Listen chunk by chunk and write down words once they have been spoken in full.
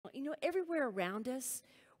you know, everywhere around us,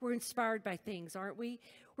 we're inspired by things, aren't we?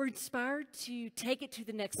 We're inspired to take it to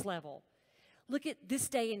the next level. Look at this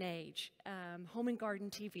day and age, home and garden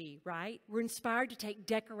TV, right? We're inspired to take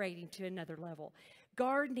decorating to another level,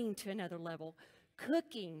 gardening to another level,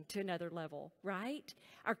 cooking to another level, right?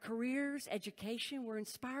 Our careers, education, we're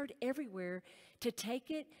inspired everywhere to take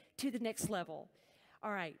it to the next level.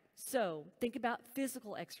 All right, so think about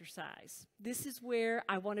physical exercise. This is where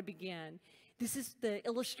I want to begin. This is the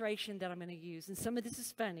illustration that I'm going to use, and some of this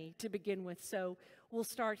is funny to begin with, so we'll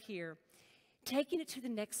start here. Taking it to the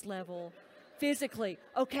next level physically.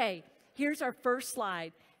 Okay, here's our first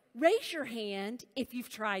slide. Raise your hand if you've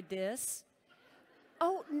tried this.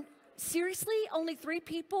 Oh, seriously? Only 3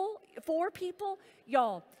 people? 4 people?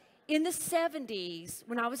 Y'all, in the 70s,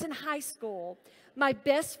 when I was in high school, my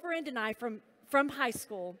best friend and I from high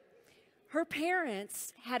school, her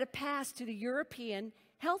parents had a pass to the European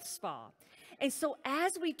health spa. And so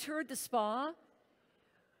as we toured the spa,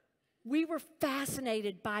 we were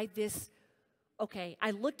fascinated by this. Okay,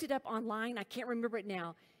 I looked it up online. I can't remember it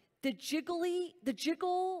now. The jiggle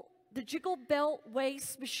belt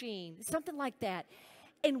waist machine, something like that.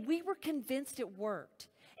 And we were convinced it worked.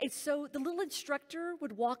 And so the little instructor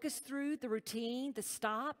would walk us through the routine, the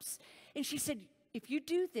stops. And she said, if you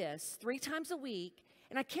do this 3 times a week,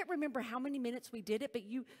 and I can't remember how many minutes we did it, but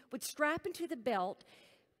you would strap into the belt,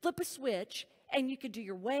 flip a switch, and you could do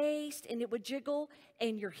your waist, and it would jiggle,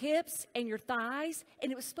 and your hips, and your thighs,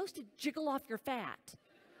 and it was supposed to jiggle off your fat.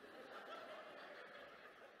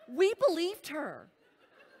 We believed her.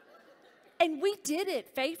 And we did it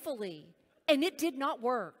faithfully, and it did not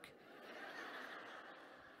work.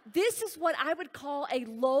 This is what I would call a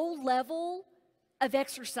low level of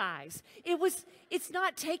exercise. It's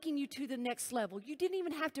not taking you to the next level. You didn't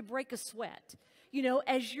even have to break a sweat, you know,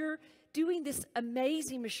 as you're doing this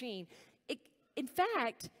amazing machine. In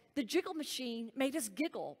fact, the jiggle machine made us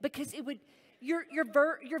giggle because it would, your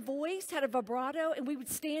voice had a vibrato, and we would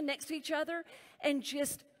stand next to each other and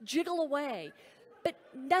just jiggle away. But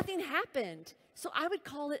nothing happened. So I would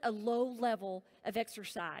call it a low level of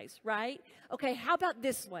exercise, right? Okay, how about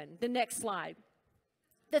this one, the next slide?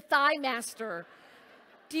 The Thigh Master.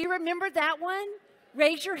 Do you remember that one?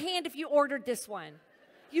 Raise your hand if you ordered this one.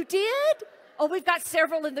 You did? Oh, we've got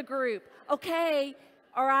several in the group. Okay,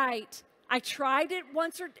 all right. I tried it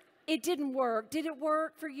once, or it didn't work. Did it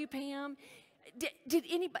work for you, Pam? Did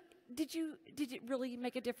anybody? Did it really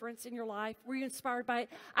make a difference in your life? Were you inspired by it?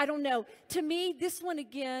 I don't know. To me, this one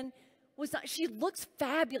again was not, she looks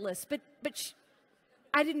fabulous, but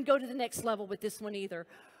I didn't go to the next level with this one either.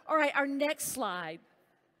 All right, our next slide.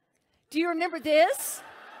 Do you remember this?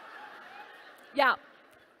 Yeah.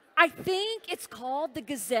 I think it's called the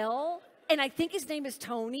Gazelle, and I think his name is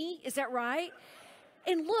Tony. Is that right?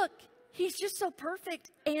 And look, he's just so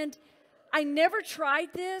perfect. And I never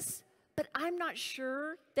tried this, but I'm not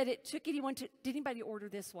sure that it took anyone to, did anybody order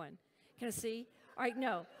this one? Can I see? All right,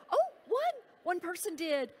 no. Oh, one person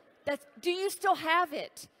did. Do you still have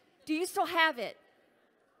it? Do you still have it?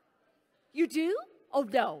 You do? Oh,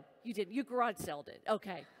 no, you didn't. You garage sold it.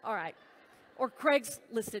 Okay, all right. Or Craig's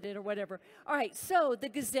listed it or whatever. All right, so the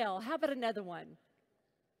Gazelle. How about another one?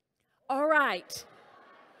 All right.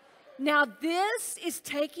 Now this is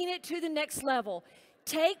taking it to the next level.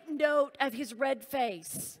 Take note of his red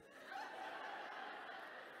face.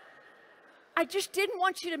 I just didn't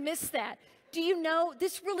want you to miss that. Do you know,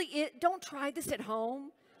 this really is, don't try this at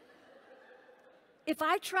home. If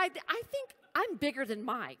I tried, I think I'm bigger than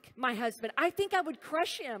Mike, my husband. I think I would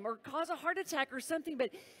crush him or cause a heart attack or something,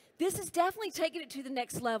 but this is definitely taking it to the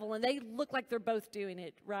next level, and they look like they're both doing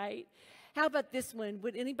it, right? How about this one?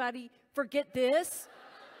 Would anybody forget this?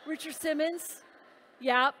 Richard Simmons?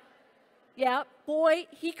 Yep. Boy,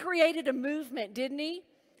 he created a movement, didn't he?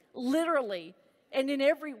 Literally. And in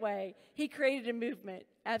every way, he created a movement.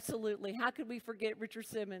 Absolutely. How could we forget Richard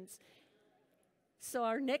Simmons? So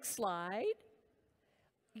our next slide.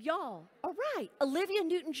 Y'all, all right, Olivia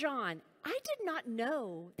Newton-John. I did not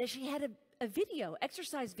know that she had a video,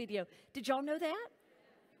 exercise video. Did y'all know that?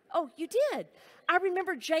 Oh, you did. I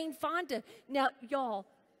remember Jane Fonda. Now, y'all,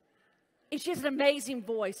 she has an amazing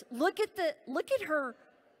voice. Look at her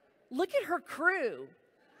crew.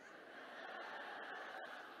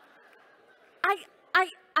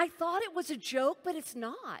 I thought it was a joke, but it's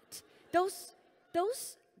not.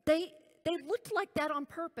 They looked like that on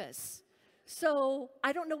purpose. So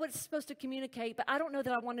I don't know what it's supposed to communicate, but I don't know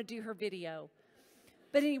that I want to do her video.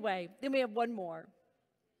 But anyway, then we have one more.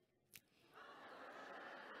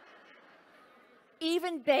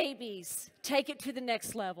 Even babies take it to the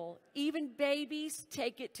next level. Even babies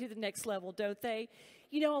take it to the next level, don't they?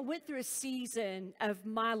 You know, I went through a season of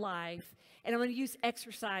my life, and I'm going to use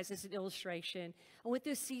exercise as an illustration. I went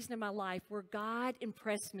through a season of my life where God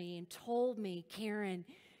impressed me and told me, Karen,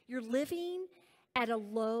 you're living at a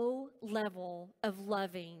low level of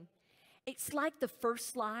loving. It's like the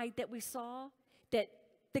first slide that we saw, that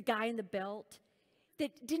the guy in the belt,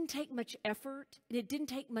 that didn't take much effort and it didn't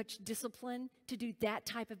take much discipline to do that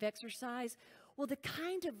type of exercise. Well, the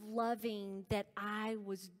kind of loving that I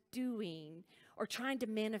was doing or trying to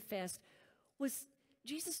manifest was,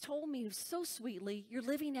 Jesus told me so sweetly, you're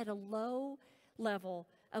living at a low level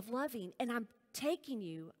of loving, and I'm taking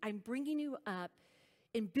you, I'm bringing you up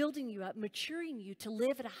and building you up, maturing you to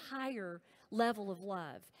live at a higher level of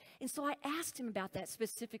love. And so I asked him about that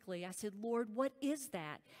specifically. I said, Lord, what is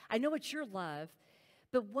that? I know it's your love,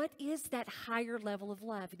 but what is that higher level of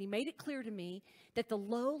love? And he made it clear to me that the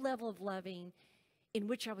low level of loving in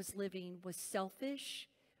which I was living was selfish,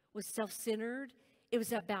 was self-centered. It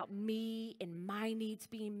was about me and my needs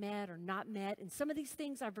being met or not met. And some of these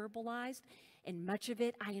things I verbalized, and much of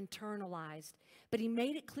it I internalized. But he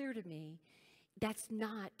made it clear to me, that's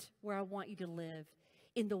not where I want you to live,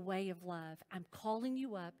 in the way of love. I'm calling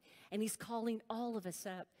you up, and he's calling all of us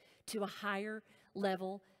up to a higher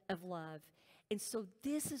level of love. And so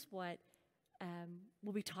this is what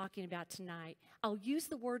we'll be talking about tonight. I'll use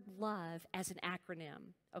the word love as an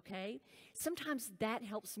acronym, okay? Sometimes that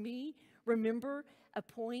helps me remember a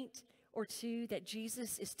point or two that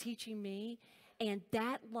Jesus is teaching me, and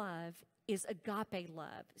that love is agape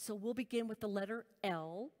love. So we'll begin with the letter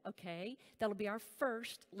L, okay? That'll be our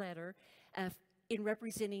first letter in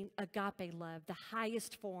representing agape love, the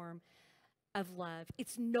highest form of love.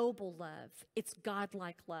 It's noble love. It's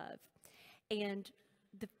godlike love. And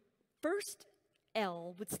the first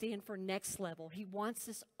L would stand for next level. He wants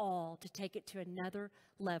us all to take it to another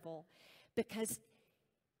level because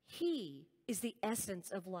he is the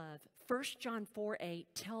essence of love. 1 John 4:8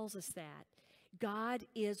 tells us that. God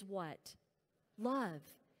is what? Love.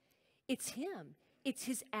 It's him. It's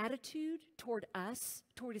his attitude toward us,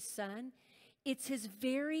 toward his son. It's his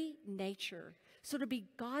very nature. So to be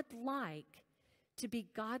godlike,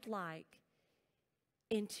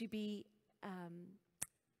 and to be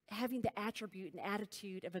having the attribute and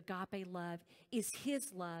attitude of agape love is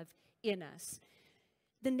his love in us.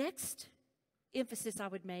 The next emphasis I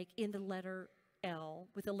would make in the letter L,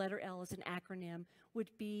 with the letter L as an acronym, would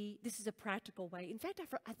be, this is a practical way. In fact,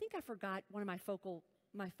 I think I forgot one of my focal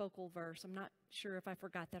verse. I'm not sure if I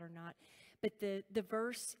forgot that or not. But the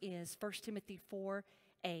verse is 1 Timothy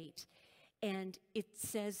 4:8. And it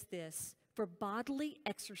says this, for bodily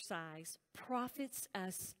exercise profits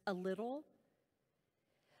us a little.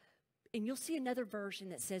 And you'll see another version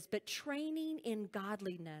that says, but training in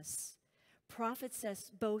godliness profits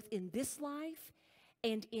us both in this life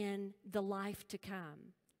and in the life to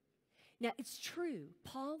come. Now, it's true.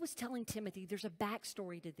 Paul was telling Timothy, there's a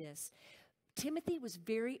backstory to this. Timothy was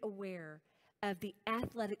very aware of the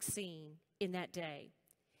athletic scene in that day.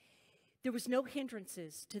 There was no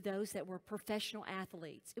hindrances to those that were professional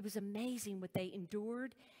athletes. It was amazing what they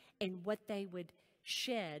endured and what they would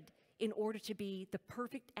shed in order to be the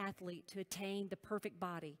perfect athlete, to attain the perfect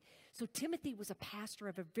body. So Timothy was a pastor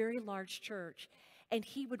of a very large church, and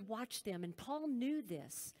he would watch them. And Paul knew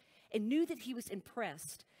this and knew that he was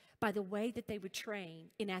impressed by the way that they would train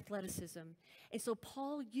in athleticism. And so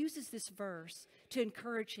Paul uses this verse to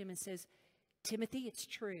encourage him and says, Timothy, it's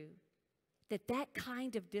true that that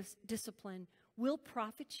kind of discipline will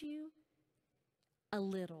profit you a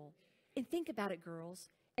little. And think about it, girls.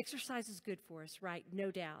 Exercise is good for us, right?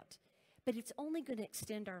 No doubt. But it's only going to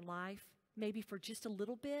extend our life, maybe for just a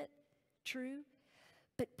little bit, true?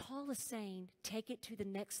 But Paul is saying, take it to the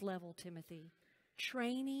next level, Timothy.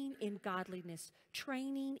 Training in godliness,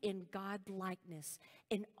 training in godlikeness,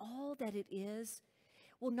 and all that it is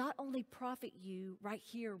will not only profit you right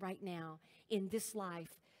here, right now, in this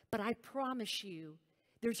life, but I promise you,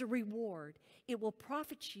 there's a reward. It will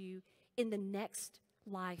profit you in the next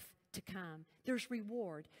life to come. There's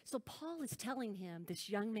reward. So Paul is telling him, this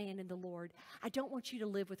young man in the Lord, I don't want you to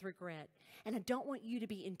live with regret, and I don't want you to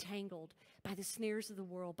be entangled by the snares of the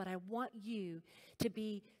world, but I want you to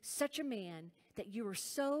be such a man that you are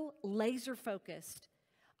so laser focused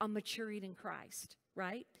on maturing in Christ,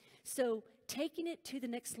 right? So taking it to the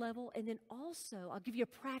next level, and then also I'll give you a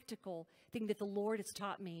practical thing that the Lord has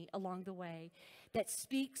taught me along the way that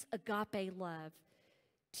speaks agape love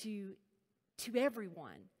to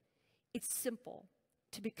everyone. It's simple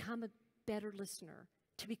to become a better listener,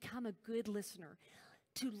 to become a good listener.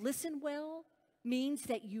 To listen well means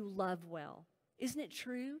that you love well. Isn't it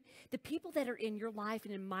true? The people that are in your life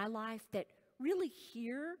and in my life that really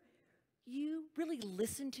hear you, really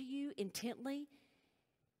listen to you intently,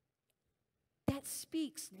 that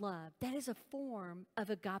speaks love. That is a form of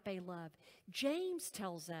agape love. James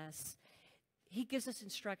tells us, he gives us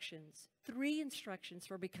instructions, 3 instructions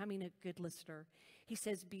for becoming a good listener. He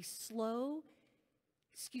says, be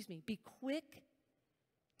quick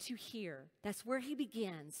to hear. That's where he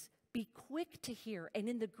begins. Be quick to hear. And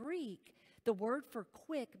in the Greek, the word for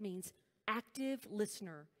quick means active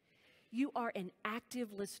listener. You are an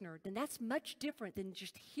active listener. Then that's much different than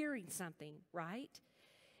just hearing something, right?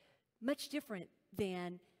 Much different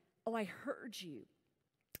than, oh, I heard you,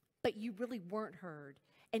 but you really weren't heard.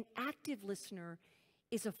 An active listener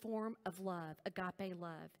is a form of love, agape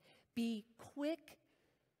love. Be quick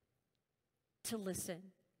to listen.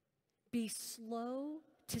 Be slow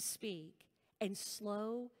to speak and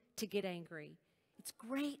slow to get angry. It's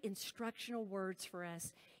great instructional words for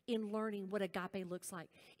us in learning what agape looks like.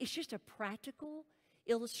 It's just a practical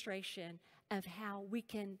illustration of how we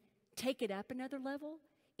can take it up another level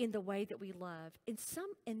in the way that we love.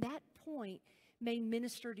 And that point may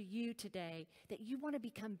minister to you today, that you want to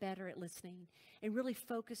become better at listening and really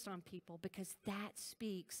focus on people, because that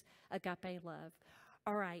speaks agape love.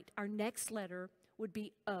 All right, our next letter would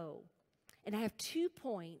be O. And I have 2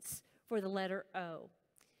 points for the letter O.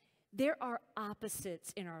 There are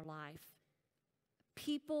opposites in our life.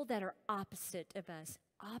 People that are opposite of us.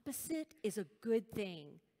 Opposite is a good thing,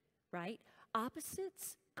 right?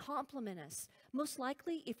 Opposites complement us. Most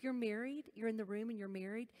likely, if you're married, you're in the room and you're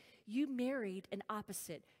married, you married an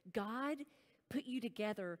opposite. God put you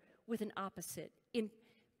together with an opposite in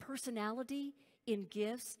personality, in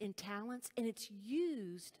gifts, in talents, and it's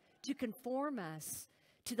used to conform us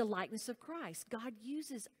to the likeness of Christ. God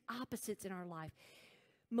uses opposites in our life.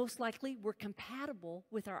 Most likely, we're compatible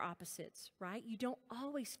with our opposites, right? You don't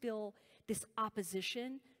always feel this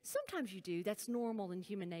opposition. Sometimes you do. That's normal in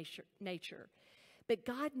human nature. But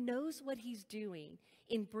God knows what he's doing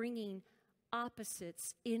in bringing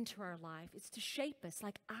opposites into our life. It's to shape us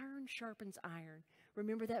like iron sharpens iron.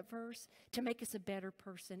 Remember that verse? To make us a better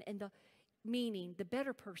person. And the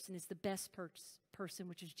better person is the best person,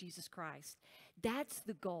 which is Jesus Christ. That's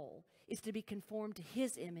the goal, is to be conformed to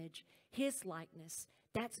his image, his likeness.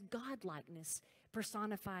 That's God likeness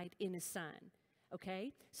personified in his Son.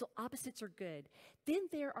 Okay? So opposites are good. Then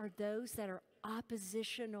there are those that are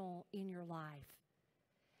oppositional in your life.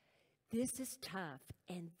 This is tough,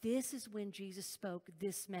 and this is when Jesus spoke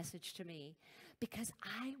this message to me, because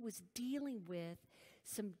I was dealing with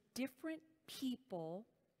some different people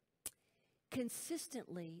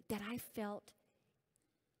consistently that I felt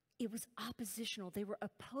it was oppositional. They were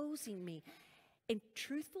opposing me. And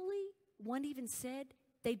truthfully, one even said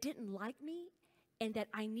they didn't like me and that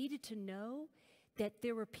I needed to know that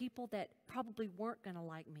there were people that probably weren't going to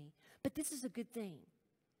like me. But this is a good thing.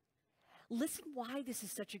 Listen why this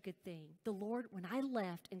is such a good thing. The Lord, when I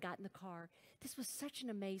left and got in the car, this was such an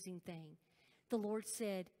amazing thing. The Lord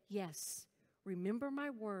said, yes, remember my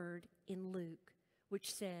word in Luke,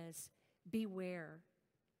 which says, beware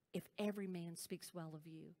if every man speaks well of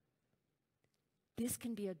you. This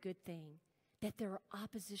can be a good thing, that there are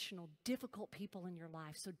oppositional, difficult people in your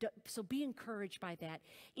life. So be encouraged by that.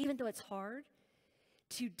 Even though it's hard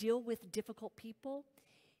to deal with difficult people,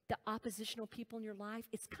 the oppositional people in your life,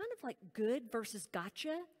 it's kind of like good versus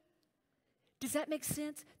gotcha. Does that make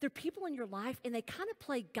sense? There are people in your life and they kind of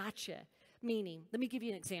play gotcha, meaning, let me give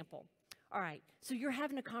you an example. All right, so you're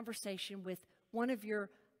having a conversation with one of your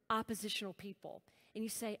oppositional people and you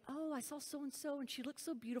say, oh, I saw so-and-so and she looks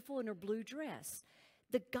so beautiful in her blue dress.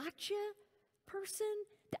 The gotcha person,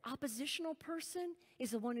 the oppositional person,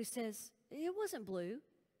 is the one who says, it wasn't blue.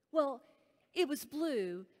 Well, it was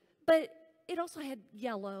blue, but it also had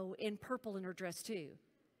yellow and purple in her dress too.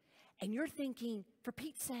 And you're thinking, for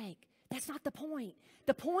Pete's sake, that's not the point.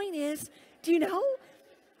 The point is, do you know?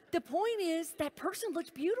 The point is that person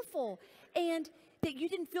looked beautiful and that you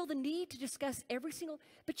didn't feel the need to discuss every single,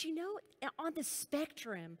 but you know, on the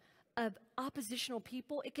spectrum of oppositional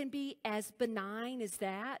people, it can be as benign as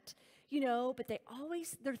that, you know, but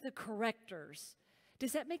they're the correctors.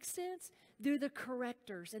 Does that make sense? They're the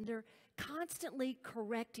correctors and they're constantly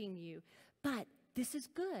correcting you. But this is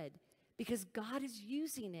good because God is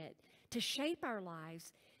using it to shape our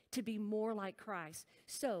lives to be more like Christ.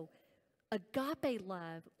 So, agape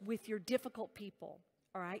love with your difficult people,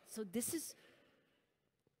 all right? So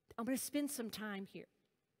I'm going to spend some time here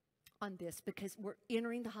on this because we're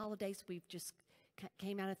entering the holidays. We've just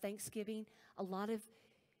came out of Thanksgiving. A lot of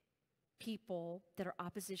people that are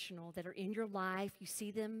oppositional, that are in your life, you see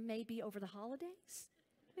them maybe over the holidays,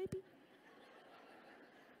 maybe.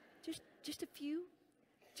 Just a few.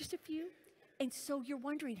 And so you're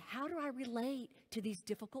wondering, how do I relate to these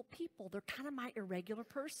difficult people? They're kind of my irregular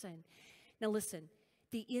person. Now listen,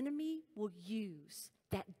 the enemy will use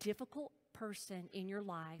that difficult person in your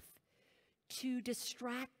life to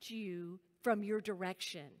distract you from your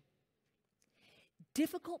direction.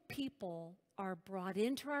 Difficult people are brought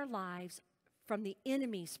into our lives from the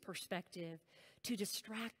enemy's perspective to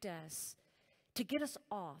distract us, to get us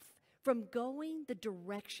off from going the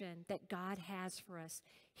direction that God has for us,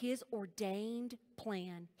 His ordained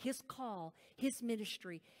plan, His call, His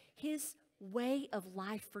ministry, His way of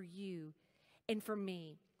life for you and for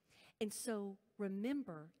me. And so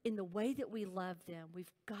remember, in the way that we love them,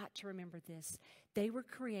 we've got to remember this. They were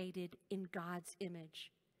created in God's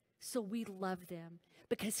image. So we love them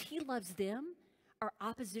because He loves them, our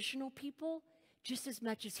oppositional people, just as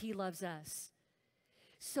much as He loves us.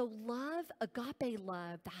 So love, agape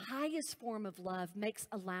love, the highest form of love, makes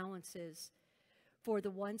allowances for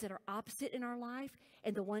the ones that are opposite in our life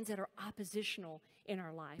and the ones that are oppositional in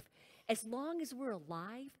our life. As long as we're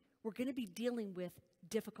alive, we're going to be dealing with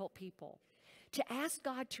difficult people. To ask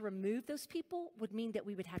God to remove those people would mean that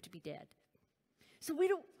we would have to be dead. So we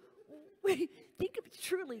think of it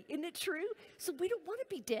truly, isn't it true? So we don't want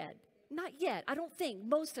to be dead. Not yet, I don't think,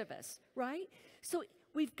 most of us, right? So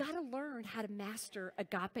we've got to learn how to master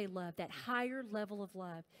agape love, that higher level of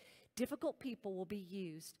love. Difficult people will be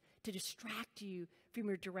used to distract you from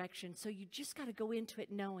your direction. So you just got to go into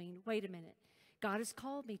it knowing, wait a minute, God has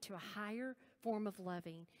called me to a higher form of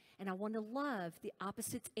loving, and I want to love the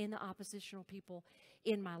opposites and the oppositional people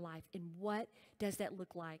in my life. And what does that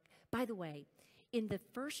look like? By the way, in the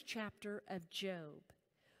first chapter of Job,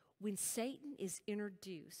 when Satan is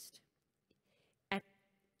introduced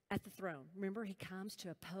at the throne, remember, he comes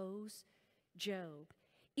to oppose Job.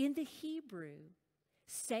 In the Hebrew,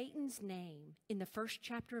 Satan's name in the first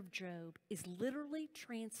chapter of Job is literally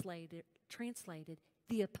translated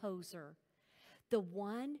the opposer, the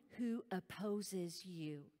one who opposes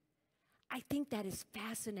you. I think that is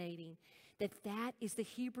fascinating that that is the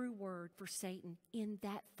Hebrew word for Satan in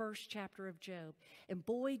that first chapter of Job. And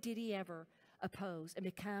boy, did he ever oppose and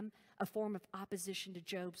become a form of opposition to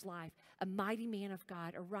Job's life, a mighty man of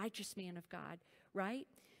God, a righteous man of God, right?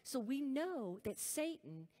 So we know that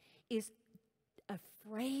Satan is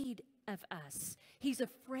afraid of us. He's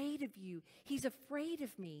afraid of you. He's afraid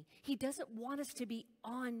of me. He doesn't want us to be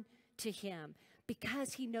on to him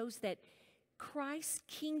because he knows that Christ's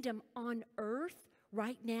kingdom on earth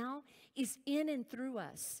right now is in and through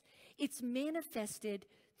us. It's manifested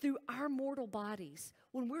through our mortal bodies.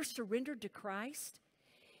 When we're surrendered to Christ,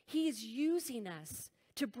 he is using us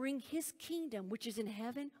to bring his kingdom, which is in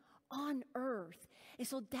heaven, on earth. And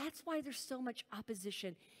so that's why there's so much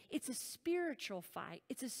opposition. It's a spiritual fight.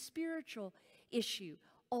 It's a spiritual issue,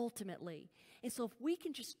 ultimately. And so if we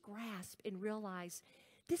can just grasp and realize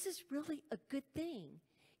this is really a good thing,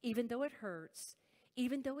 even though it hurts,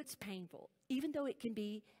 even though it's painful, even though it can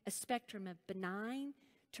be a spectrum of benign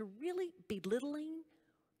to really belittling,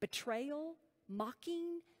 betrayal,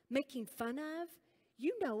 mocking, making fun of.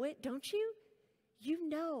 You know it, don't you? You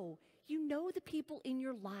know the people in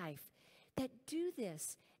your life that do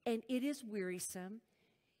this, and it is wearisome.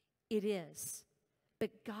 It is.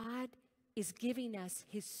 But God is giving us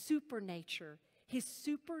his supernature, his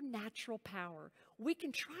supernatural power. We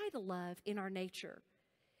can try to love in our nature,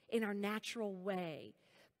 in our natural way,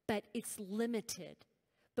 but it's limited.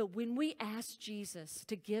 But when we ask Jesus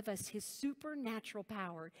to give us his supernatural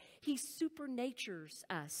power, he supernatures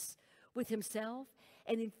us with himself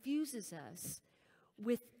and infuses us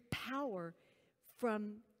with power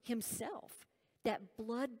from himself, that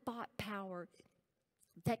blood-bought power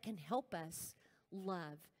that can help us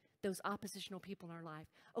love those oppositional people in our life.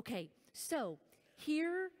 Okay, so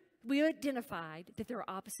here we identified that there are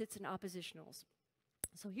opposites and oppositionals.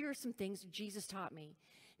 So here are some things Jesus taught me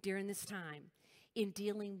during this time in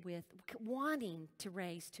dealing with wanting to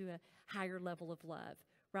raise to a higher level of love,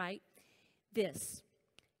 right? This.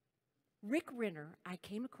 Rick Renner, I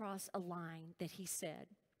came across a line that he said,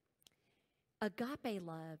 agape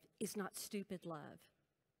love is not stupid love.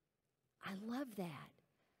 I love that.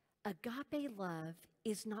 Agape love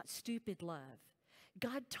is not stupid love.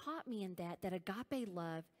 God taught me in that agape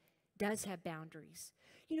love does have boundaries.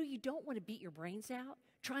 You know, you don't want to beat your brains out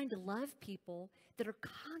trying to love people that are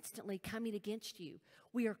constantly coming against you.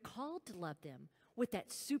 We are called to love them with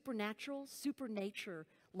that supernatural, supernature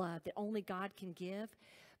love that only God can give.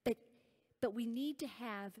 But we need to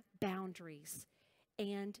have boundaries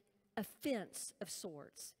and a fence of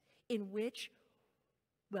sorts in which,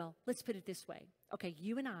 well, let's put it this way. Okay,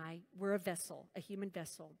 you and I, we're a vessel, a human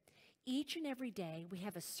vessel. Each and every day, we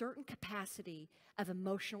have a certain capacity of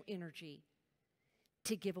emotional energy,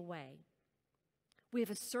 to give away. We have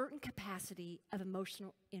a certain capacity of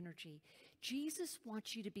emotional energy. Jesus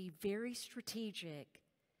wants you to be very strategic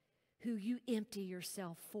who you empty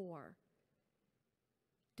yourself for.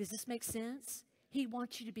 Does this make sense? He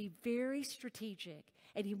wants you to be very strategic,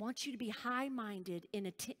 and he wants you to be high-minded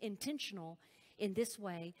and intentional in this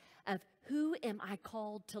way of, who am I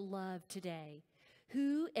called to love today?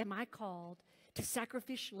 Who am I called to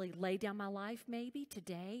sacrificially lay down my life maybe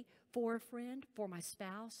today for a friend, for my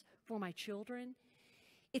spouse, for my children?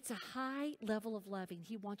 It's a high level of loving.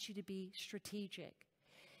 He wants you to be strategic.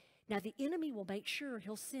 Now, the enemy will make sure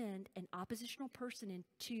he'll send an oppositional person in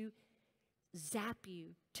to zap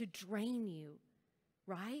you, to drain you,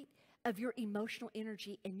 right, of your emotional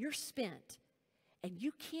energy, and you're spent, and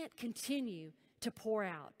you can't continue to pour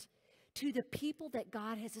out to the people that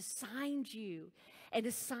God has assigned you and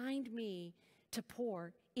assigned me to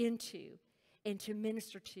pour into and to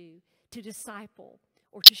minister to disciple,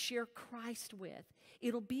 or to share Christ with.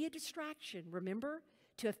 It'll be a distraction, remember,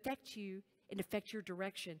 to affect you and affect your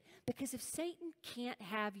direction. Because if Satan can't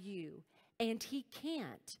have you, and he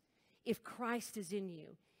can't if Christ is in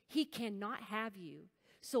you, he cannot have you.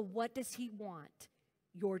 So what does he want?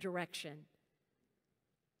 Your direction.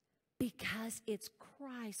 Because it's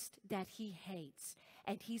Christ that he hates,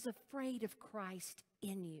 and he's afraid of Christ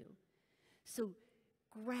in you. So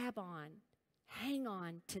grab on, hang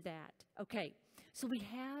on to that. Okay, so we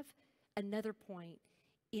have another point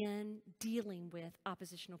in dealing with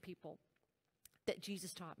oppositional people that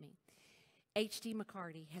Jesus taught me. H.D.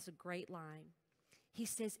 McCarty has a great line. He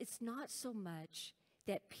says, it's not so much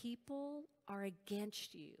that people are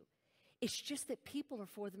against you. It's just that people are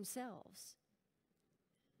for themselves.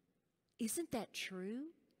 Isn't that true?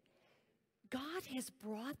 God has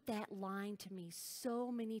brought that line to me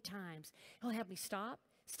so many times. He'll have me stop,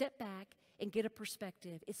 step back, and get a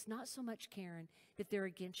perspective. It's not so much, Karen, that they're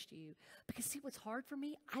against you. Because see, what's hard for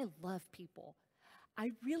me? I love people.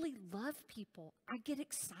 I really love people. I get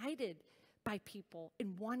excited by people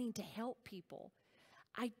and wanting to help people.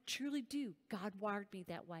 I truly do. God wired me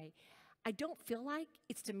that way. I don't feel like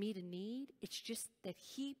it's to meet a need. It's just that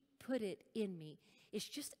he put it in me. It's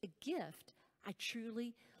just a gift. I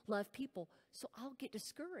truly love people. So I'll get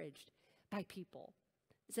discouraged by people.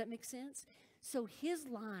 Does that make sense? So his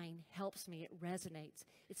line helps me. It resonates.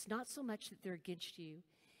 It's not so much that they're against you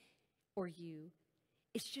or you.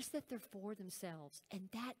 It's just that they're for themselves. And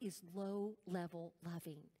that is low-level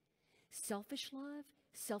loving. Selfish love,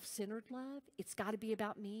 self-centered love, it's got to be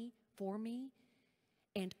about me, for me,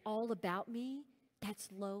 and all about me. That's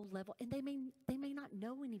low level. And they may not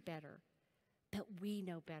know any better, but we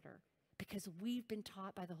know better because we've been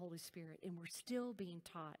taught by the Holy Spirit, and we're still being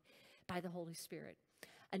taught by the Holy Spirit.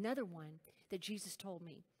 Another one that Jesus told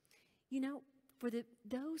me, for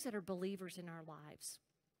those that are believers in our lives,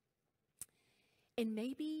 and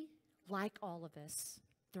maybe like all of us,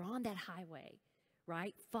 they're on that highway,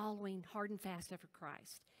 right? Following hard and fast after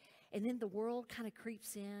Christ. And then the world kind of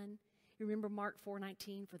creeps in. You remember Mark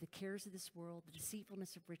 4:19, for the cares of this world, the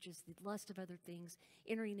deceitfulness of riches, the lust of other things,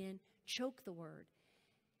 entering in, choke the word.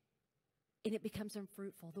 And it becomes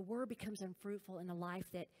unfruitful. The word becomes unfruitful in a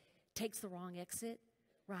life that takes the wrong exit,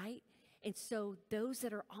 right? And so those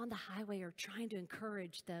that are on the highway are trying to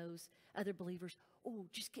encourage those other believers, oh,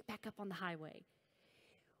 just get back up on the highway.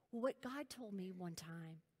 Well, what God told me one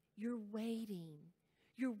time, you're waiting.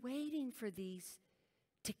 You're waiting for these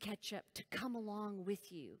to catch up, to come along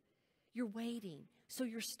with you. You're waiting. So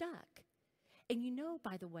you're stuck. And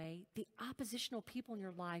by the way, the oppositional people in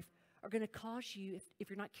your life are going to cause you, if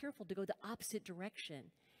you're not careful, to go the opposite direction.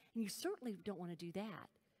 And you certainly don't want to do that,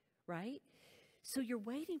 right? So you're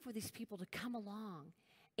waiting for these people to come along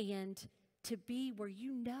and to be where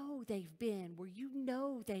they've been, where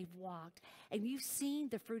they've walked, and you've seen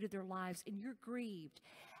the fruit of their lives, and you're grieved.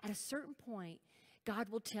 At a certain point, God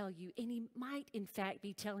will tell you, and he might in fact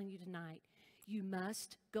be telling you tonight, you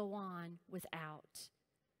must go on without.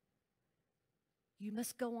 You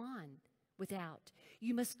must go on without.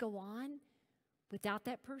 You must go on without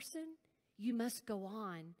that person. You must go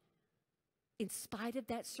on in spite of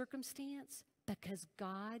that circumstance, because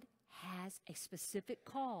God has a specific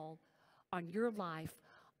call on your life,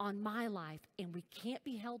 on my life, and we can't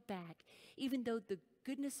be held back, even though the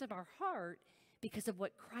goodness of our heart, because of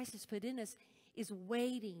what Christ has put in us, is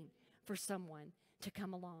waiting for someone to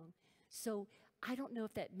come along. So I don't know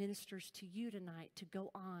if that ministers to you tonight to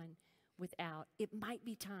go on without. It might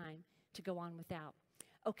be time to go on without.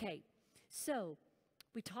 Okay, so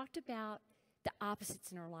we talked about the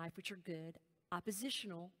opposites in our life, which are good.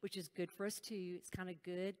 Oppositional, which is good for us too. It's kind of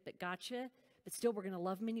good, but gotcha. But still, we're going to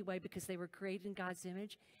love them anyway because they were created in God's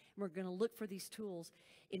image. And we're going to look for these tools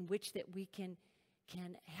in which that we can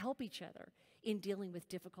help each other in dealing with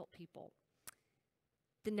difficult people.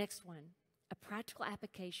 The next one, a practical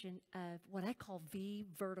application of what I call V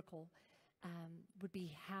vertical, would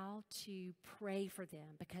be how to pray for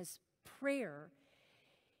them, because prayer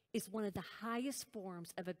is one of the highest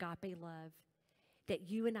forms of agape love that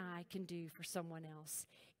you and I can do for someone else.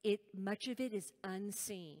 Much of it is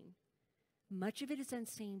unseen. Much of it is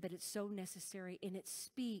unseen, but it's so necessary, and it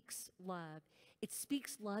speaks love. It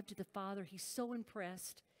speaks love to the Father. He's so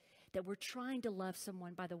impressed that we're trying to love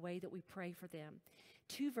someone by the way that we pray for them.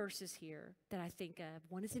 2 verses here that I think of.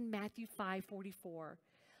 One is in Matthew 5:44.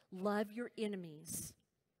 Love your enemies,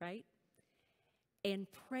 right?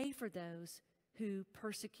 And pray for those who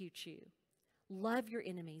persecute you. Love your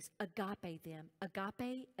enemies. Agape them.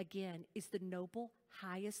 Agape, again, is the noble,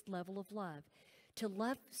 highest level of love. To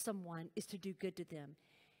love someone is to do good to them,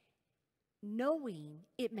 knowing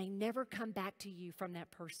it may never come back to you from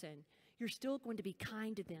that person. You're still going to be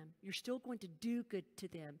kind to them. You're still going to do good to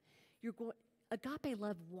them. Agape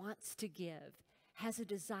love wants to give, has a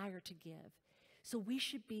desire to give. So we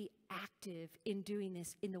should be active in doing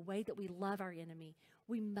this in the way that we love our enemy.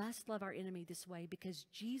 We must love our enemy this way because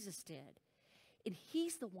Jesus did. And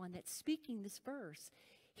he's the one that's speaking this verse.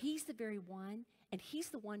 He's the very one, and he's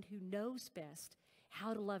the one who knows best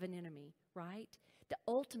how to love an enemy, right? The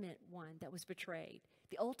ultimate one that was betrayed,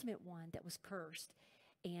 the ultimate one that was cursed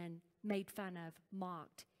and made fun of,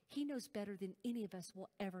 mocked. He knows better than any of us will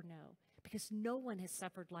ever know because no one has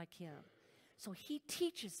suffered like him. So he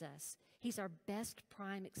teaches us. He's our best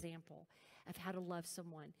prime example of how to love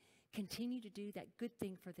someone. Continue to do that good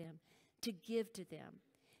thing for them, to give to them.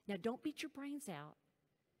 Now, don't beat your brains out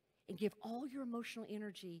and give all your emotional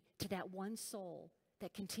energy to that one soul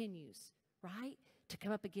that continues, right, to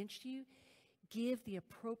come up against you. Give the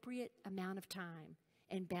appropriate amount of time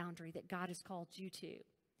and boundary that God has called you to.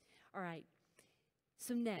 All right.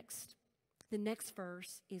 So the next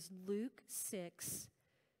verse is Luke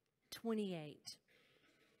 6:28.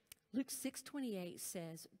 Luke 6:28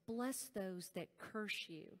 says, "Bless those that curse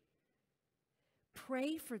you.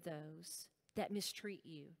 Pray for those that mistreat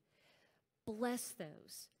you." Bless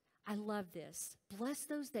those. I love this. Bless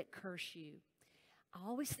those that curse you. I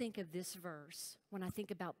always think of this verse when I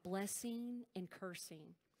think about blessing and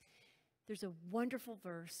cursing. There's a wonderful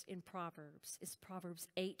verse in Proverbs. It's Proverbs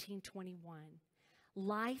 18:21.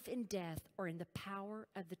 Life and death are in the power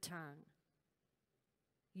of the tongue.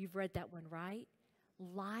 You've read that one, right?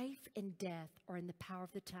 Life and death are in the power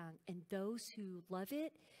of the tongue. And those who love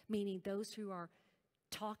it, meaning those who are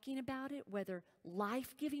talking about it, whether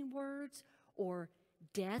life-giving words or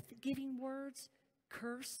death-giving words,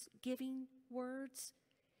 curse-giving words,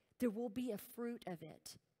 there will be a fruit of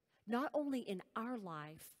it, not only in our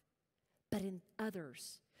life, but in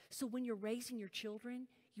others. So when you're raising your children,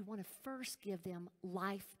 you want to first give them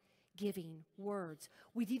life-giving words.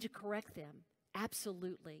 We need to correct them,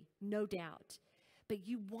 absolutely, no doubt. But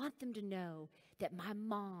you want them to know that my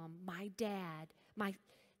mom, my dad,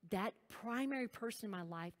 that primary person in my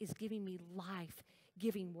life is giving me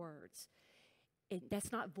life-giving words. And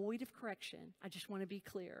that's not void of correction. I just want to be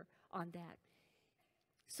clear on that.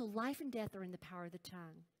 So life and death are in the power of the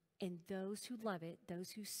tongue. And those who love it,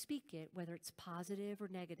 those who speak it, whether it's positive or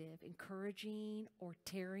negative, encouraging or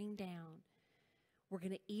tearing down, we're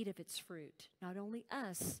going to eat of its fruit. Not only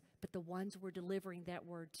us, but the ones we're delivering that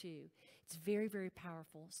word to. It's very, very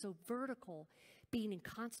powerful. So vertical, being in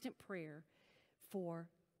constant prayer for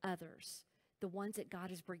others, the ones that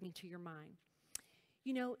God is bringing to your mind.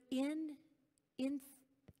 You know, in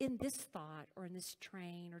this thought or in this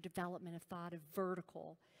train or development of thought of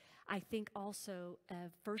vertical, I think also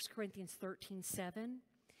of 1 Corinthians 13:7.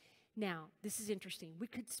 Now, this is interesting. We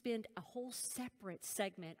could spend a whole separate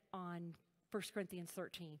segment on 1 Corinthians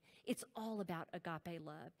 13. It's all about agape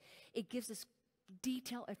love. It gives us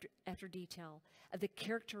detail after detail of the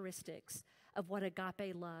characteristics of what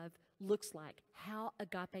agape love looks like, how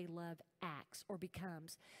agape love acts or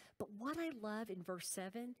becomes. But what I love in verse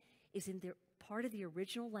 7 is in the part of the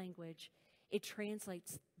original language, it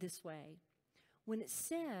translates this way. When it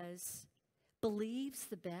says, believes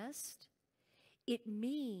the best, it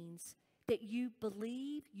means that you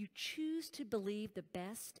choose to believe the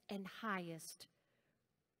best and highest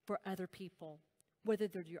for other people, whether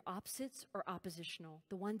they're your opposites or oppositional,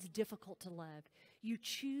 the ones difficult to love. You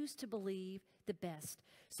choose to believe the best.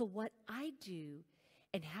 So what I do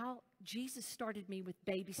and how Jesus started me with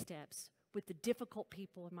baby steps, with the difficult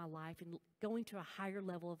people in my life and going to a higher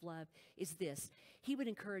level of love is this. He would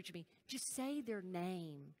encourage me, just say their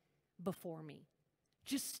name before me.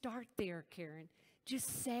 Just start there, Karen.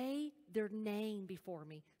 just say their name before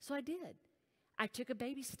me. So I did. I took a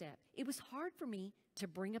baby step. It was hard for me to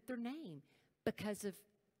bring up their name because of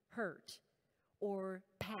hurt or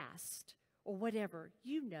past or whatever.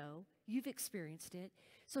 You know, you've experienced it.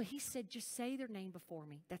 So he said, just say their name before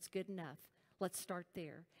me. That's good enough. Let's start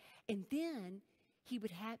there. And then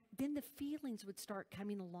then the feelings would start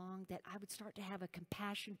coming along, that I would start to have a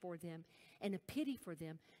compassion for them and a pity for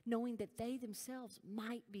them, knowing that they themselves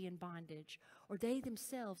might be in bondage, or they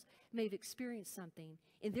themselves may have experienced something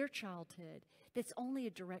in their childhood that's only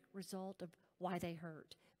a direct result of why they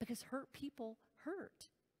hurt. Because hurt people,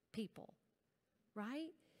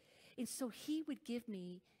 right? And so he would give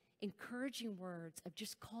me encouraging words of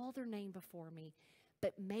just call their name before me,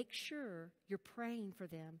 but make sure you're praying for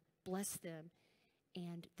them, bless them.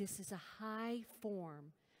 And this is a high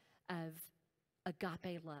form of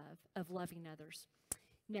agape love, of loving others.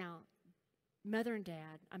 Now, mother and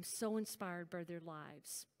dad, I'm so inspired by their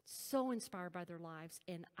lives,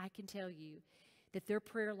 and I can tell you that their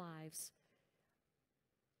prayer lives,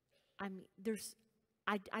 I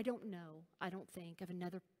don't think of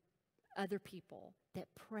other people that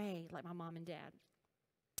pray like my mom and dad.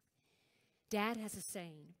 Dad has a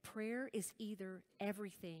saying, prayer is either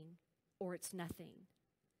everything or it's nothing.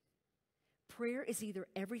 Prayer is either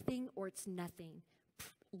everything or it's nothing.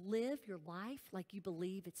 Live your life like you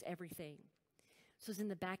believe it's everything. So it's in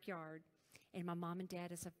the backyard, and my mom and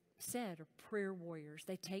dad, as I've said, are prayer warriors.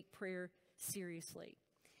 They take prayer seriously.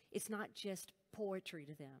 It's not just poetry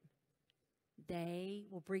to them. They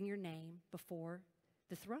will bring your name before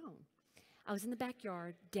the throne. I was in the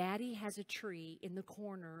backyard. Daddy has a tree in the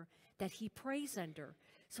corner that he prays under.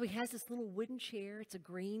 So he has this little wooden chair. It's a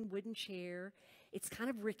green wooden chair. It's kind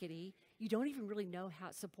of rickety. You don't even really know how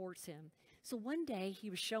it supports him. So one day he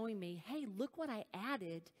was showing me, hey, look what I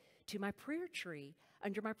added to my prayer tree,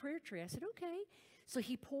 under my prayer tree. I said, okay. So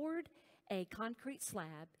he poured a concrete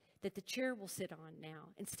slab that the chair will sit on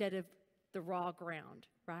now instead of the raw ground,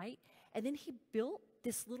 right? And then he built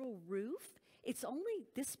this little roof. It's only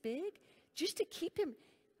this big, just to keep him,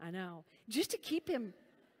 just to keep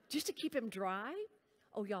him dry.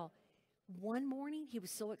 Oh, y'all, one morning he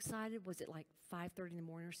was so excited, was it like 5:30 in the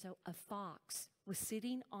morning or so? A fox was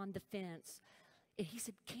sitting on the fence, and he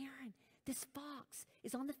said, Karen, this fox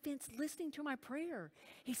is on the fence listening to my prayer.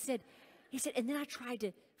 He said, and then I tried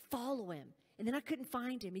to follow him, and then I couldn't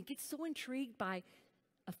find him. He gets so intrigued by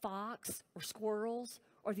a fox or squirrels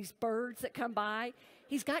or these birds that come by.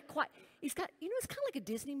 It's kind of like a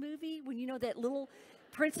Disney movie when, that little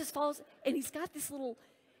princess falls, and he's got this little,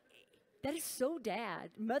 that is so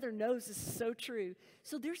dad. Mother knows this is so true.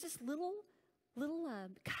 So there's this little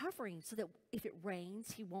covering so that if it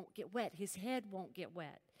rains, he won't get wet. His head won't get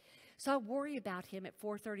wet. So I worry about him at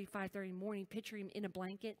 4:30, 5:30 in the morning, picture him in a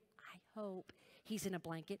blanket. I hope he's in a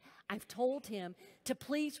blanket. I've told him to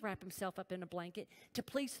please wrap himself up in a blanket, to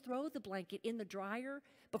please throw the blanket in the dryer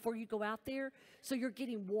before you go out there so you're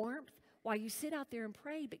getting warmth while you sit out there and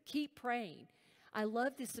pray, but keep praying. I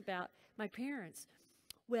love this about my parents.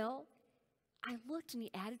 Well, I looked and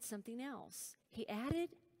he added something else. He added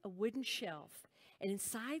a wooden shelf. And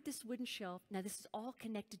inside this wooden shelf, now this is all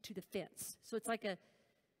connected to the fence. So it's like a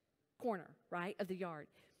corner, right, of the yard.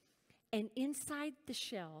 And inside the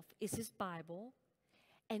shelf is his Bible,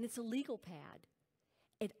 and it's a legal pad.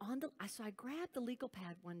 And so I grabbed the legal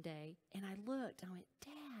pad one day, and I looked, and I went,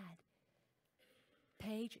 Dad,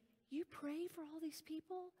 Paige, you pray for all these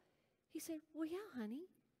people? He said, well, yeah, honey.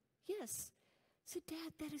 Yes. I said,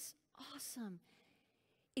 Dad, that is awesome.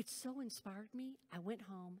 It so inspired me. I went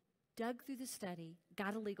home, dug through the study,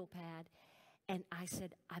 got a legal pad, and I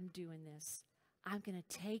said, I'm doing this. I'm going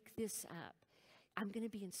to take this up. I'm going to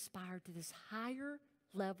be inspired to this higher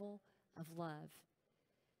level of love,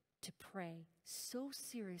 to pray so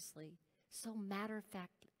seriously, so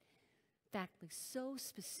matter-of-factly, so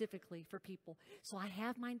specifically for people. So I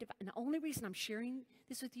have mine divided. And the only reason I'm sharing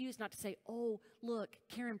this with you is not to say, oh, look,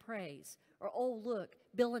 Karen prays, or oh, look,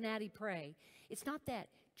 Bill and Addie pray. It's not that.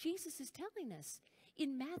 Jesus is telling us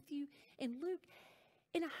in Matthew and Luke,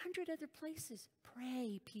 in 100 other places,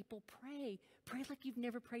 pray, people, pray. Pray like you've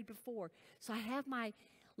never prayed before. So I have my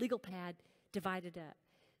legal pad divided up.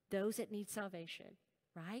 Those that need salvation,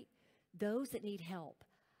 right? Those that need help.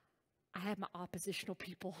 I have my oppositional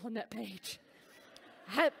people on that page.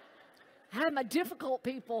 I have my difficult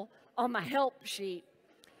people on my help sheet.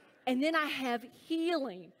 And then I have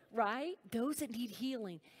healing, right? Those that need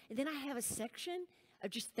healing. And then I have a section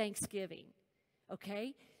of just thanksgiving,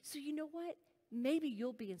 okay? So you know what? Maybe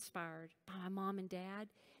you'll be inspired by my mom and dad,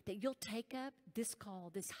 that you'll take up this call,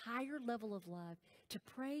 this higher level of love, to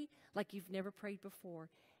pray like you've never prayed before.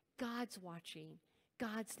 God's watching.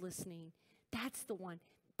 God's listening. That's the one.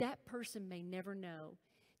 That person may never know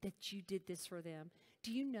that you did this for them.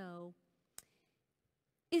 Do you know,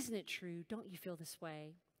 isn't it true? Don't you feel this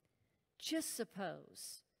way? Just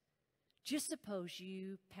suppose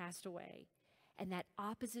you passed away and that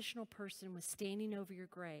oppositional person was standing over your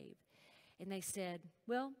grave and they said,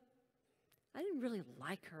 well, I didn't really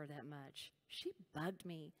like her that much. She bugged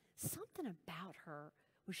me. Something about her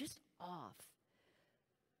was just off.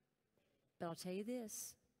 But I'll tell you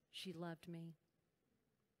this, she loved me.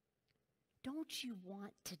 Don't you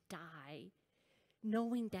want to die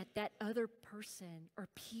knowing that that other person or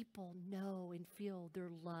people know and feel they're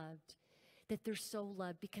loved, that they're so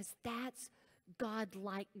loved? Because that's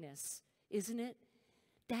God-likeness, isn't it?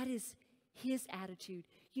 That is his attitude.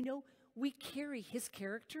 You know, we carry his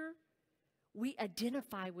character. We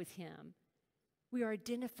identify with him. We are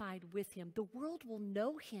identified with him. The world will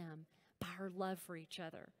know him by our love for each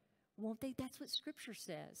other, won't they? That's what Scripture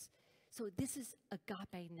says. So this is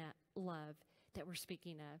agape love that we're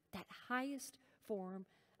speaking of, that highest form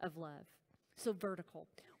of love. So vertical.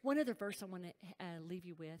 One other verse I want to leave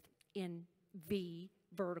you with in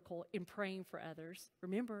vertical, in praying for others.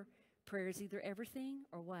 Remember, prayer is either everything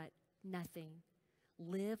or what? Nothing.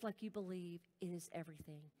 Live like you believe it is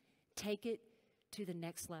everything. Take it to the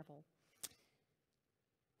next level.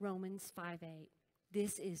 Romans 5:8.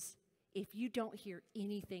 This is, if you don't hear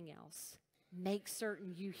anything else, make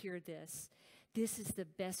certain you hear this. This is the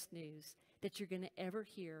best news that you're going to ever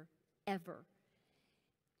hear, ever.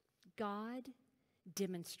 God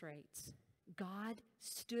demonstrates. God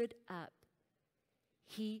stood up.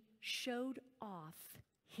 He showed off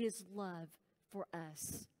his love for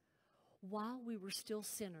us. While we were still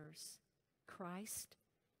sinners, Christ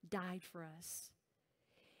died for us.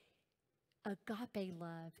 Agape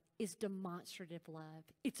love is demonstrative love.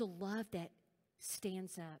 It's a love that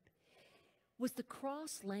stands up. Was the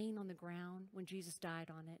cross laying on the ground when Jesus died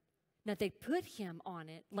on it? Now, they put him on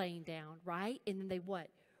it, laying down, right? And then they what?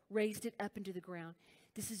 Raised it up into the ground.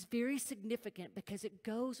 This is very significant because it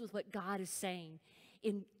goes with what God is saying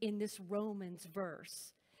in this Romans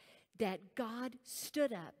verse, that God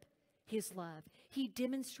stood up his love. He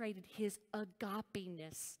demonstrated his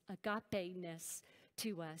agapeness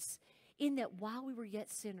to us, in that while we were yet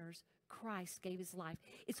sinners, Christ gave his life.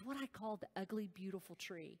 It's what I call the ugly, beautiful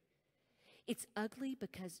tree. It's ugly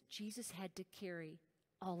because Jesus had to carry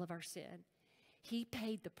all of our sin. He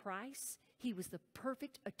paid the price. He was the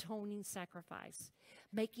perfect atoning sacrifice,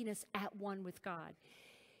 making us at one with God.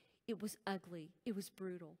 It was ugly. It was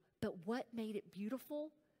brutal. But what made it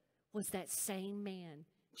beautiful was that same man,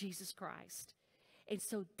 Jesus Christ. And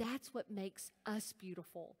so that's what makes us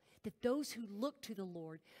beautiful. That those who look to the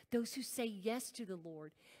Lord, those who say yes to the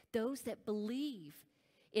Lord, those that believe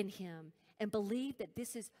in him and believe that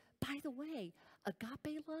this is, by the way,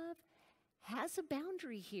 agape love has a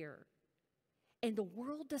boundary here. And the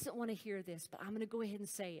world doesn't want to hear this, but I'm going to go ahead and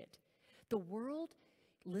say it. The world,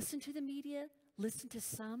 listen to the media, listen to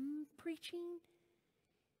some preaching.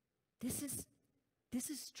 This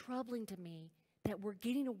is troubling to me, that we're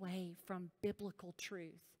getting away from biblical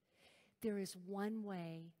truth. There is one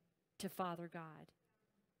way to Father God.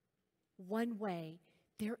 One way.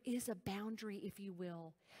 There is a boundary, if you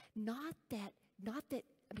will. Not that,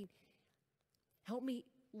 help me,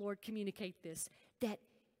 Lord, communicate this. That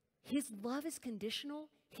his love is conditional.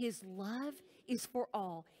 His love is for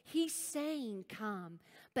all. He's saying come,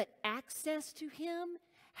 but access to him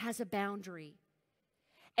has a boundary.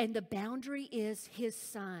 And the boundary is his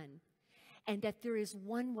Son. And that there is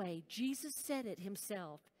one way. Jesus said it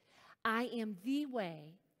himself. I am the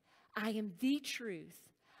way. I am the truth.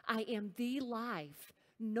 I am the life.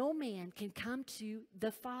 No man can come to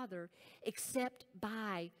the Father except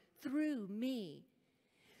through me.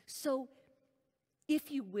 So, if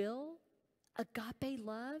you will, agape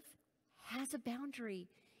love has a boundary,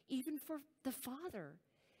 even for the Father.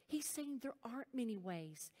 He's saying there aren't many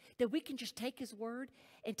ways that we can just take his word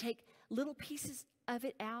and take little pieces of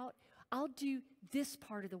it out. I'll do this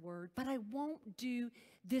part of the word, but I won't do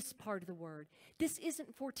this part of the word. This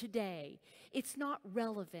isn't for today. It's not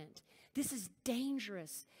relevant. This is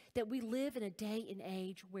dangerous, that we live in a day and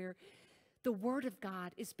age where the word of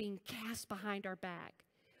God is being cast behind our back,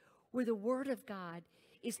 where the word of God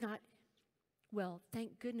is not, well,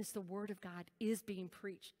 thank goodness the word of God is being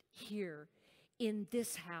preached here in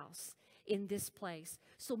this house, in this place.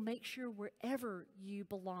 So make sure wherever you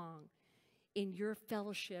belong, in your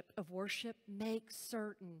fellowship of worship, make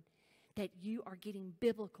certain that you are getting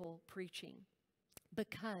biblical preaching,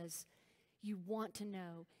 because you want to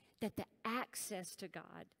know that the access to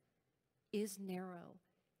God is narrow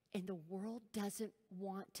and the world doesn't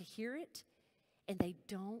want to hear it, and they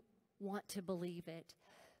don't want to believe it.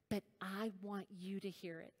 But I want you to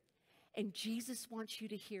hear it. And Jesus wants you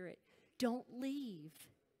to hear it. Don't leave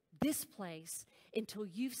this place until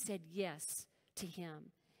you've said yes to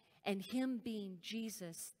him. And him being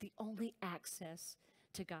Jesus, the only access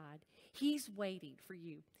to God. He's waiting for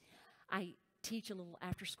you. I teach a little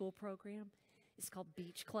after-school program. It's called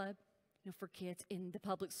Beach Club, for kids in the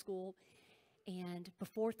public school. And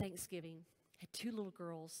before Thanksgiving, I had two little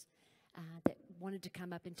girls that wanted to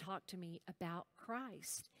come up and talk to me about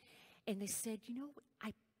Christ. And they said,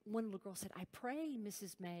 one little girl said, I pray,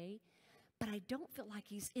 Mrs. May, but I don't feel like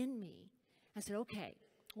he's in me. I said, okay,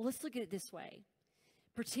 well, let's look at it this way.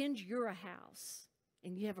 Pretend you're a house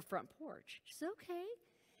and you have a front porch. She said, okay.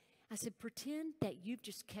 I said, pretend that you've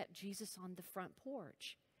just kept Jesus on the front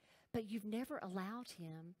porch, but you've never allowed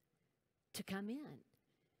him to come in.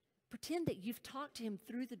 Pretend that you've talked to him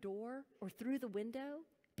through the door or through the window,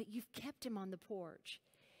 but you've kept him on the porch.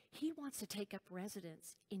 He wants to take up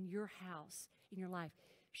residence in your house, in your life.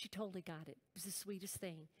 She totally got it. It was the sweetest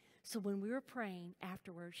thing. So when we were praying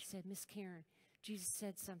afterwards, she said, Miss Karen, Jesus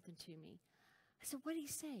said something to me. I said, what did he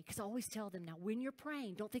say? Because I always tell them, now when you're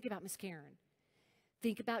praying, don't think about Miss Karen.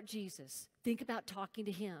 Think about Jesus. Think about talking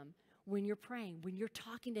to him when you're praying, when you're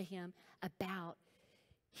talking to him about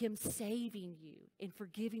him saving you and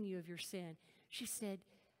forgiving you of your sin. She said,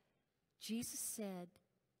 Jesus said,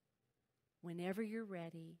 whenever you're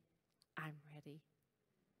ready, I'm ready.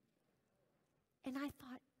 And I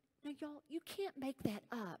thought, now y'all, you can't make that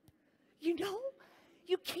up. You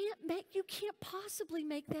can't possibly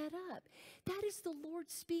make that up. That is the Lord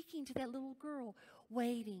speaking to that little girl,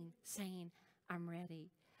 waiting, saying, I'm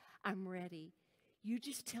ready. I'm ready. You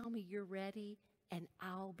just tell me you're ready, and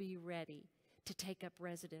I'll be ready to take up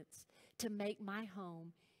residence, to make my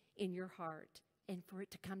home in your heart, and for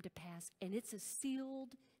it to come to pass. And it's a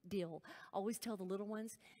sealed deal. I always tell the little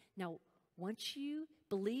ones, now, once you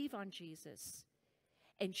believe on Jesus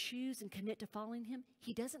and choose and commit to following him,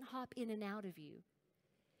 he doesn't hop in and out of you.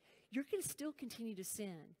 You're going to still continue to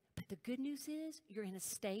sin, but the good news is you're in a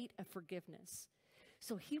state of forgiveness.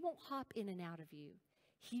 So he won't hop in and out of you.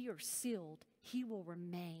 He are sealed. He will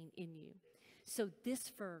remain in you. So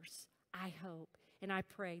this verse, I hope and I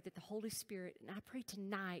pray that the Holy Spirit, and I pray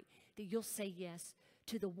tonight that you'll say yes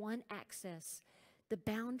to the one access. The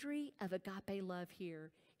boundary of agape love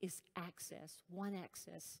here is access. One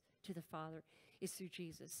access to the Father is through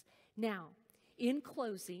Jesus. Now, in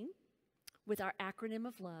closing, with our acronym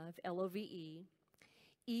of love, L-O-V-E,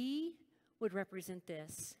 E would represent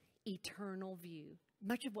this, eternal view.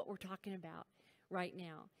 Much of what we're talking about right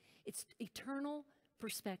now. It's eternal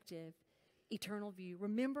perspective, eternal view.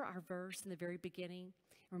 Remember our verse in the very beginning?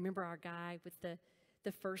 Remember our guy with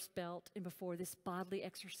the first belt and before this bodily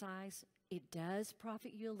exercise? It does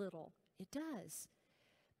profit you a little. It does.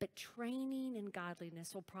 But training in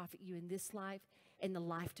godliness will profit you in this life and the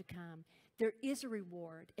life to come. There is a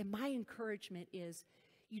reward. And my encouragement is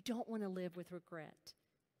you don't want to live with regret.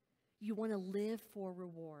 You want to live for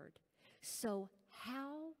reward. So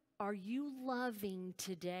how are you loving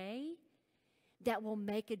today that will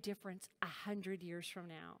make a difference 100 years from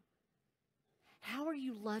now? How are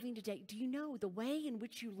you loving today? Do you know the way in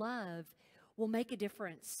which you love will make a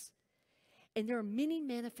difference? And there are many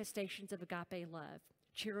manifestations of agape love.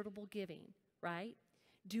 Charitable giving, right?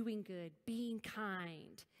 Doing good, being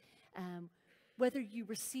kind, whether you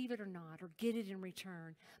receive it or not, or get it in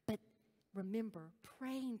return. But remember,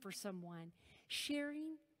 praying for someone,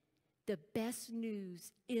 sharing the best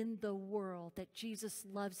news in the world that Jesus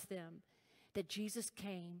loves them, that Jesus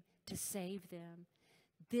came to save them.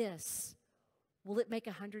 This, will it make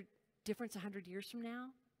a difference 100 years from now?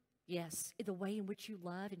 Yes. The way in which you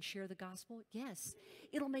love and share the gospel? Yes.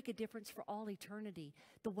 It'll make a difference for all eternity.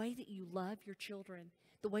 The way that you love your children,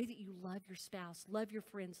 the way that you love your spouse, love your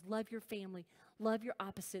friends, love your family, love your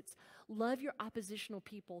opposites, love your oppositional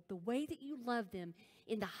people, the way that you love them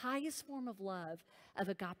in the highest form of love, of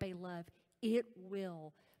agape love, it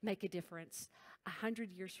will make a difference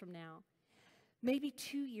 100 years from now, maybe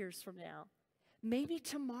 2 years from now, maybe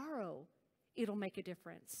tomorrow it'll make a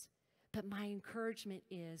difference. But my encouragement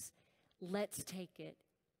is, let's take it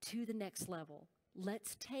to the next level.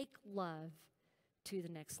 Let's take love to the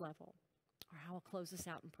next level. Or I will close this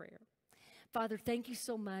out in prayer. Father, thank you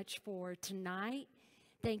so much for tonight.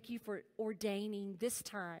 Thank you for ordaining this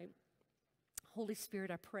time. Holy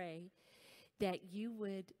Spirit, I pray that you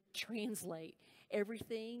would translate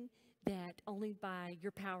everything that only by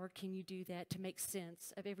your power can you do that, to make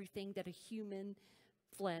sense of everything that a human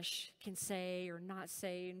flesh can say or not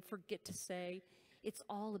say and forget to say. It's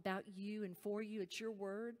all about you and for you. It's your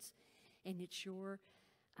words and it's your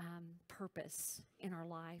purpose in our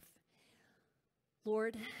life.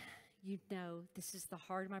 Lord, you know this is the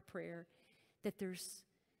heart of my prayer, that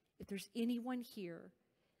if there's anyone here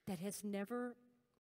that has never